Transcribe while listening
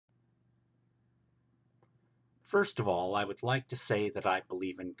First of all, I would like to say that I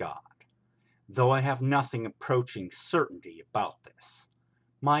believe in God, though I have nothing approaching certainty about this.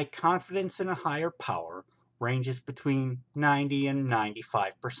 My confidence in a higher power ranges between 90 and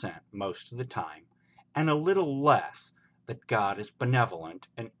 95% most of the time, and a little less that God is benevolent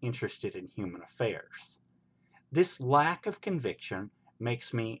and interested in human affairs. This lack of conviction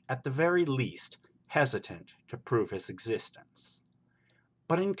makes me, at the very least, hesitant to prove his existence.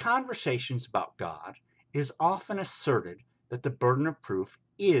 But in conversations about God, it is often asserted that the burden of proof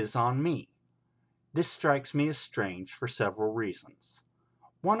is on me. This strikes me as strange for several reasons.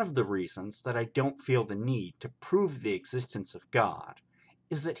 One of the reasons that I don't feel the need to prove the existence of God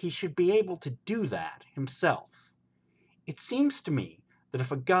is that he should be able to do that himself. It seems to me that if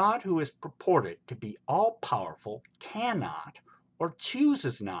a God who is purported to be all-powerful cannot or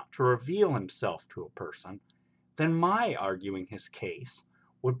chooses not to reveal himself to a person, then my arguing his case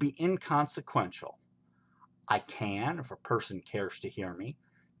would be inconsequential. I can, if a person cares to hear me,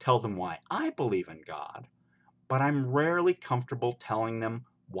 tell them why I believe in God, but I'm rarely comfortable telling them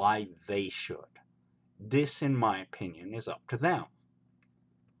why they should. This, in my opinion, is up to them.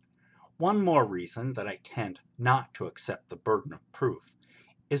 One more reason that I tend not to accept the burden of proof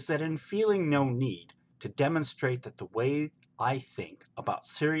is that in feeling no need to demonstrate that the way I think about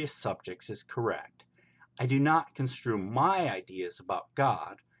serious subjects is correct, I do not construe my ideas about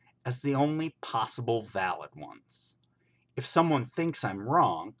God as the only possible valid ones. If someone thinks I'm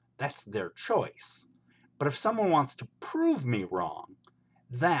wrong, that's their choice. But if someone wants to prove me wrong,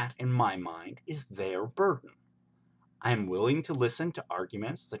 that, in my mind, is their burden. I am willing to listen to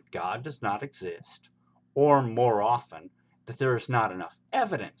arguments that God does not exist, or more often, that there is not enough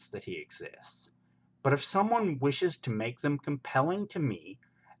evidence that he exists. But if someone wishes to make them compelling to me,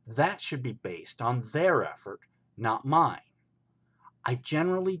 that should be based on their effort, not mine. I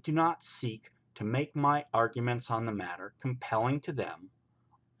generally do not seek to make my arguments on the matter compelling to them,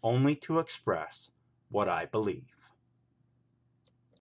 only to express what I believe.